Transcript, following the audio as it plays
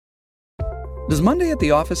Does Monday at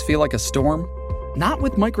the office feel like a storm? Not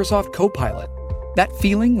with Microsoft Copilot. That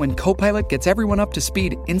feeling when Copilot gets everyone up to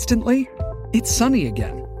speed instantly? It's sunny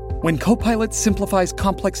again. When Copilot simplifies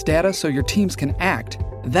complex data so your teams can act,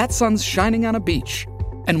 that sun's shining on a beach.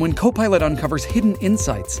 And when Copilot uncovers hidden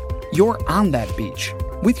insights, you're on that beach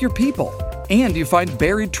with your people, and you find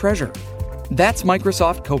buried treasure. That's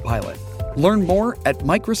Microsoft Copilot. Learn more at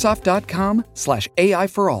Microsoft.com/AI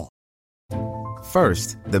for all.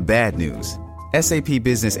 First, the bad news. SAP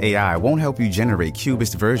Business AI won't help you generate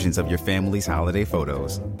cubist versions of your family's holiday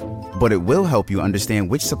photos. But it will help you understand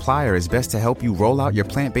which supplier is best to help you roll out your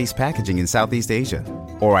plant-based packaging in Southeast Asia,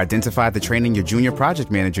 or identify the training your junior project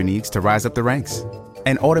manager needs to rise up the ranks,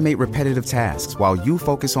 and automate repetitive tasks while you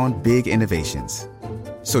focus on big innovations,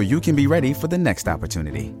 so you can be ready for the next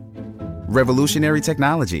opportunity. Revolutionary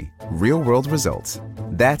technology, real-world results.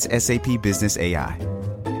 That's SAP Business AI.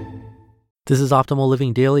 This is Optimal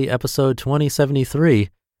Living Daily, episode 2073,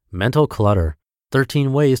 Mental Clutter,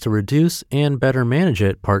 13 Ways to Reduce and Better Manage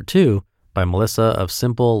It, Part 2, by Melissa of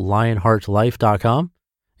SimpleLionHeartLife.com.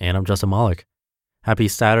 And I'm Justin Malik. Happy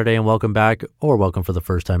Saturday and welcome back, or welcome for the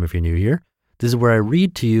first time if you're new here. This is where I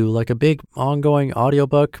read to you like a big ongoing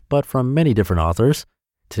audiobook, but from many different authors.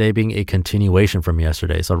 Today being a continuation from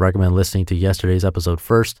yesterday, so I recommend listening to yesterday's episode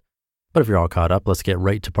first. But if you're all caught up, let's get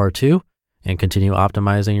right to part 2 and continue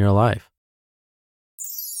optimizing your life.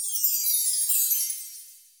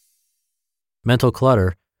 Mental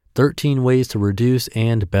Clutter, 13 Ways to Reduce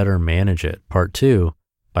and Better Manage It, Part 2,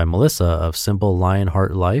 by Melissa of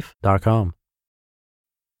SimpleLionHeartLife.com.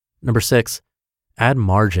 Number 6, add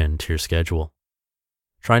margin to your schedule.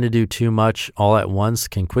 Trying to do too much all at once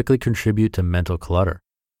can quickly contribute to mental clutter.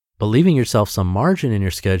 But leaving yourself some margin in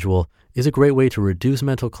your schedule is a great way to reduce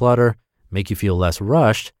mental clutter, make you feel less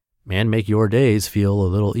rushed, and make your days feel a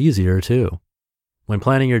little easier too. When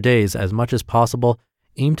planning your days, as much as possible,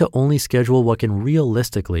 aim to only schedule what can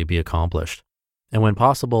realistically be accomplished. And when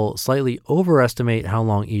possible, slightly overestimate how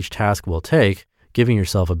long each task will take, giving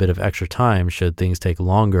yourself a bit of extra time should things take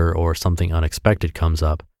longer or something unexpected comes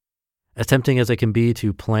up. As tempting as it can be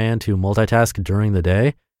to plan to multitask during the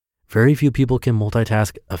day, very few people can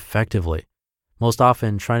multitask effectively. Most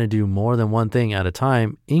often, trying to do more than one thing at a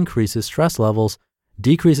time increases stress levels,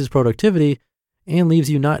 decreases productivity, and leaves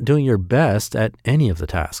you not doing your best at any of the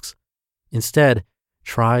tasks. Instead,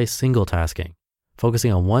 try single tasking,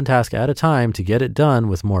 focusing on one task at a time to get it done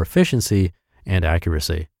with more efficiency and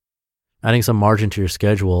accuracy. Adding some margin to your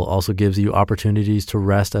schedule also gives you opportunities to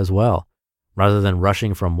rest as well. Rather than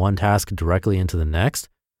rushing from one task directly into the next,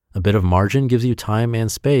 a bit of margin gives you time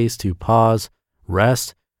and space to pause,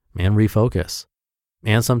 rest, and refocus.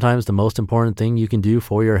 And sometimes the most important thing you can do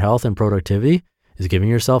for your health and productivity is giving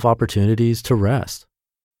yourself opportunities to rest.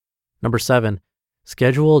 Number 7,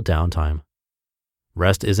 schedule downtime.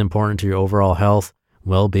 Rest is important to your overall health,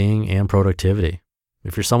 well-being, and productivity.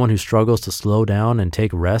 If you're someone who struggles to slow down and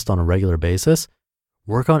take rest on a regular basis,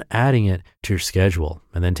 work on adding it to your schedule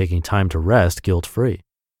and then taking time to rest guilt-free.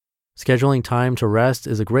 Scheduling time to rest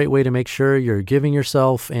is a great way to make sure you're giving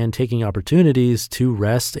yourself and taking opportunities to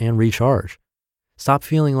rest and recharge. Stop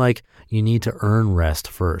feeling like you need to earn rest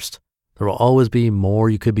first. There will always be more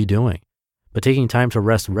you could be doing, but taking time to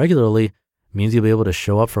rest regularly means you'll be able to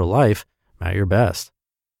show up for life at your best.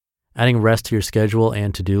 Adding rest to your schedule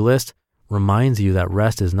and to-do list reminds you that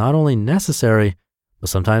rest is not only necessary, but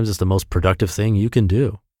sometimes it's the most productive thing you can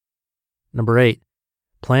do. Number 8,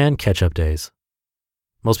 plan catch-up days.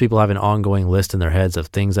 Most people have an ongoing list in their heads of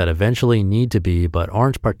things that eventually need to be, but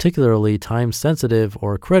aren't particularly time-sensitive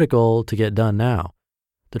or critical to get done now.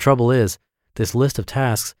 The trouble is, this list of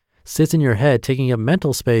tasks sits in your head, taking up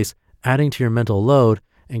mental space, adding to your mental load,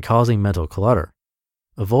 and causing mental clutter.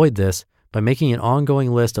 Avoid this by making an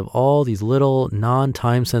ongoing list of all these little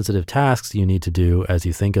non-time sensitive tasks you need to do as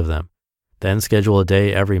you think of them. Then schedule a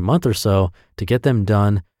day every month or so to get them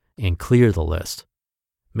done and clear the list.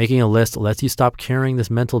 Making a list lets you stop carrying this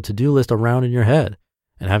mental to-do list around in your head,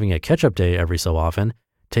 and having a catch-up day every so often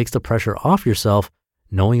takes the pressure off yourself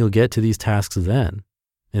knowing you'll get to these tasks then.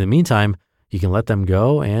 In the meantime, you can let them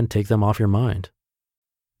go and take them off your mind.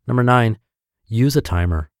 Number 9, use a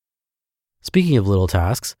timer. Speaking of little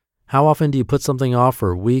tasks, how often do you put something off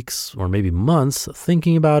for weeks or maybe months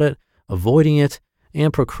thinking about it, avoiding it,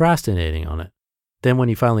 and procrastinating on it? Then when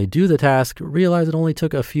you finally do the task, realize it only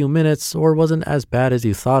took a few minutes or wasn't as bad as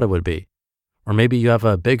you thought it would be. Or maybe you have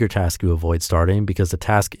a bigger task you avoid starting because the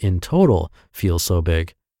task in total feels so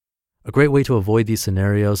big. A great way to avoid these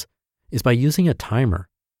scenarios is by using a timer.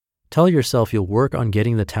 Tell yourself you'll work on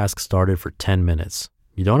getting the task started for 10 minutes.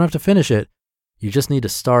 You don't have to finish it. You just need to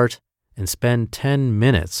start and spend 10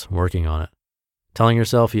 minutes working on it. Telling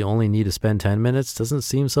yourself you only need to spend 10 minutes doesn't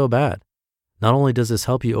seem so bad. Not only does this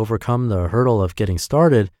help you overcome the hurdle of getting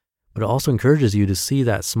started, but it also encourages you to see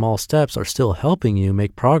that small steps are still helping you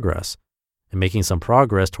make progress. And making some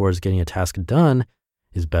progress towards getting a task done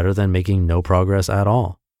is better than making no progress at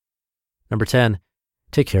all. Number 10,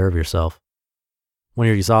 take care of yourself. When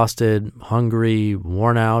you're exhausted, hungry,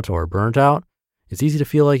 worn out, or burnt out, it's easy to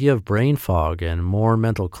feel like you have brain fog and more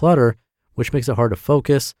mental clutter, which makes it hard to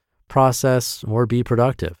focus, process, or be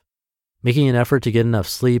productive. Making an effort to get enough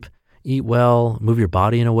sleep, eat well, move your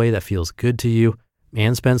body in a way that feels good to you,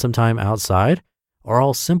 and spend some time outside are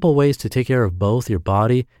all simple ways to take care of both your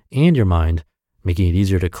body and your mind, making it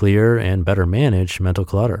easier to clear and better manage mental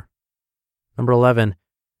clutter. Number 11,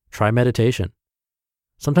 try meditation.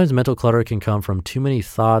 Sometimes mental clutter can come from too many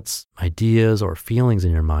thoughts, ideas, or feelings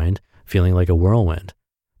in your mind, feeling like a whirlwind.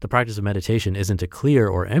 The practice of meditation isn't to clear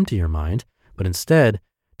or empty your mind, but instead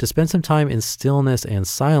to spend some time in stillness and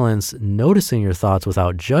silence, noticing your thoughts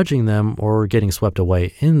without judging them or getting swept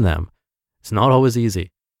away in them. It's not always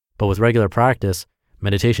easy, but with regular practice,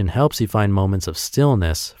 meditation helps you find moments of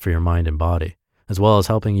stillness for your mind and body, as well as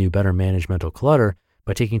helping you better manage mental clutter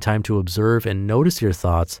by taking time to observe and notice your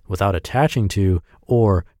thoughts without attaching to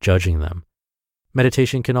or judging them.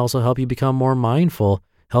 Meditation can also help you become more mindful,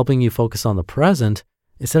 helping you focus on the present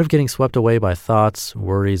instead of getting swept away by thoughts,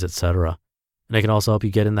 worries, etc. And it can also help you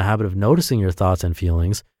get in the habit of noticing your thoughts and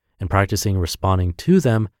feelings and practicing responding to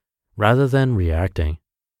them rather than reacting.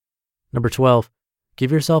 Number 12,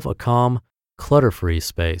 give yourself a calm, clutter-free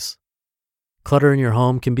space. Clutter in your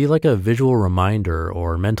home can be like a visual reminder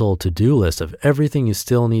or mental to-do list of everything you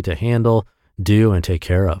still need to handle, do, and take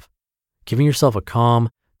care of. Giving yourself a calm,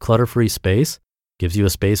 clutter-free space gives you a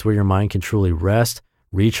space where your mind can truly rest,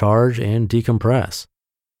 recharge, and decompress.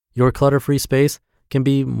 Your clutter-free space can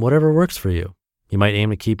be whatever works for you. You might aim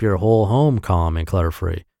to keep your whole home calm and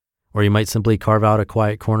clutter-free, or you might simply carve out a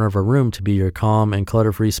quiet corner of a room to be your calm and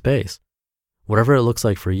clutter-free space. Whatever it looks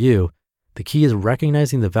like for you, the key is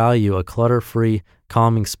recognizing the value a clutter-free,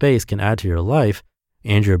 calming space can add to your life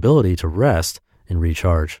and your ability to rest and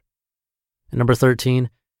recharge. And number 13,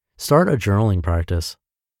 start a journaling practice.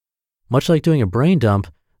 Much like doing a brain dump,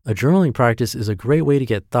 a journaling practice is a great way to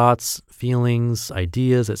get thoughts, feelings,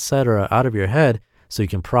 ideas, etc. out of your head so you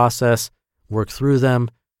can process, work through them,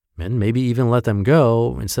 and maybe even let them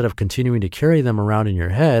go instead of continuing to carry them around in your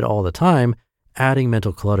head all the time, adding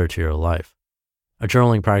mental clutter to your life. A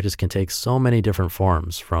journaling practice can take so many different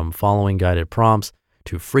forms, from following guided prompts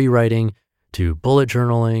to free writing, to bullet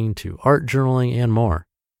journaling, to art journaling, and more.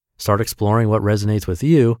 Start exploring what resonates with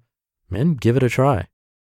you and give it a try.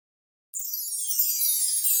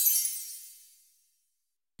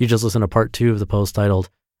 You just listened to part 2 of the post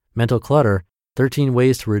titled Mental Clutter, 13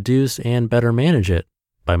 Ways to Reduce and Better Manage It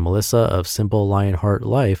by Melissa of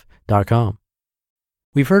SimpleLionHeartLife.com.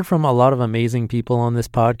 We've heard from a lot of amazing people on this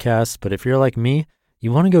podcast, but if you're like me,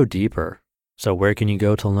 you want to go deeper. So where can you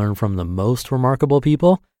go to learn from the most remarkable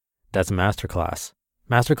people? That's Masterclass.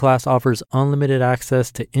 Masterclass offers unlimited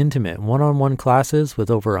access to intimate one-on-one classes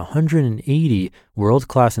with over 180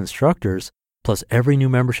 world-class instructors, plus every new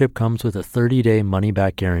membership comes with a 30-day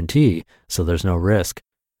money-back guarantee, so there's no risk.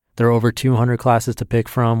 There are over 200 classes to pick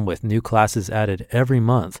from, with new classes added every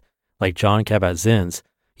month, like Jon Kabat-Zinn's.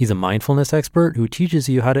 He's a mindfulness expert who teaches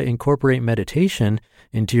you how to incorporate meditation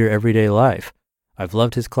into your everyday life. I've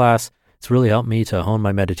loved his class. It's really helped me to hone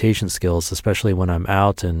my meditation skills, especially when I'm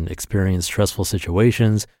out and experience stressful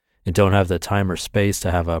situations and don't have the time or space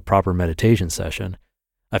to have a proper meditation session.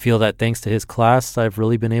 I feel that thanks to his class, I've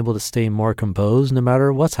really been able to stay more composed no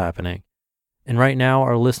matter what's happening. And right now,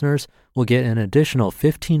 our listeners will get an additional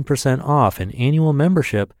 15% off an annual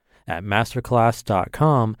membership at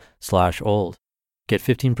masterclass.com/old. Get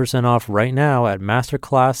 15% off right now at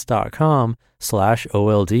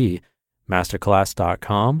masterclass.com/OLD,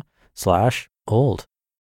 masterclass.com/old.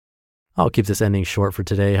 I'll keep this ending short for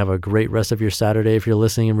today. Have a great rest of your Saturday if you're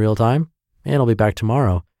listening in real time, and I'll be back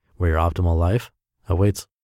tomorrow where your optimal life awaits.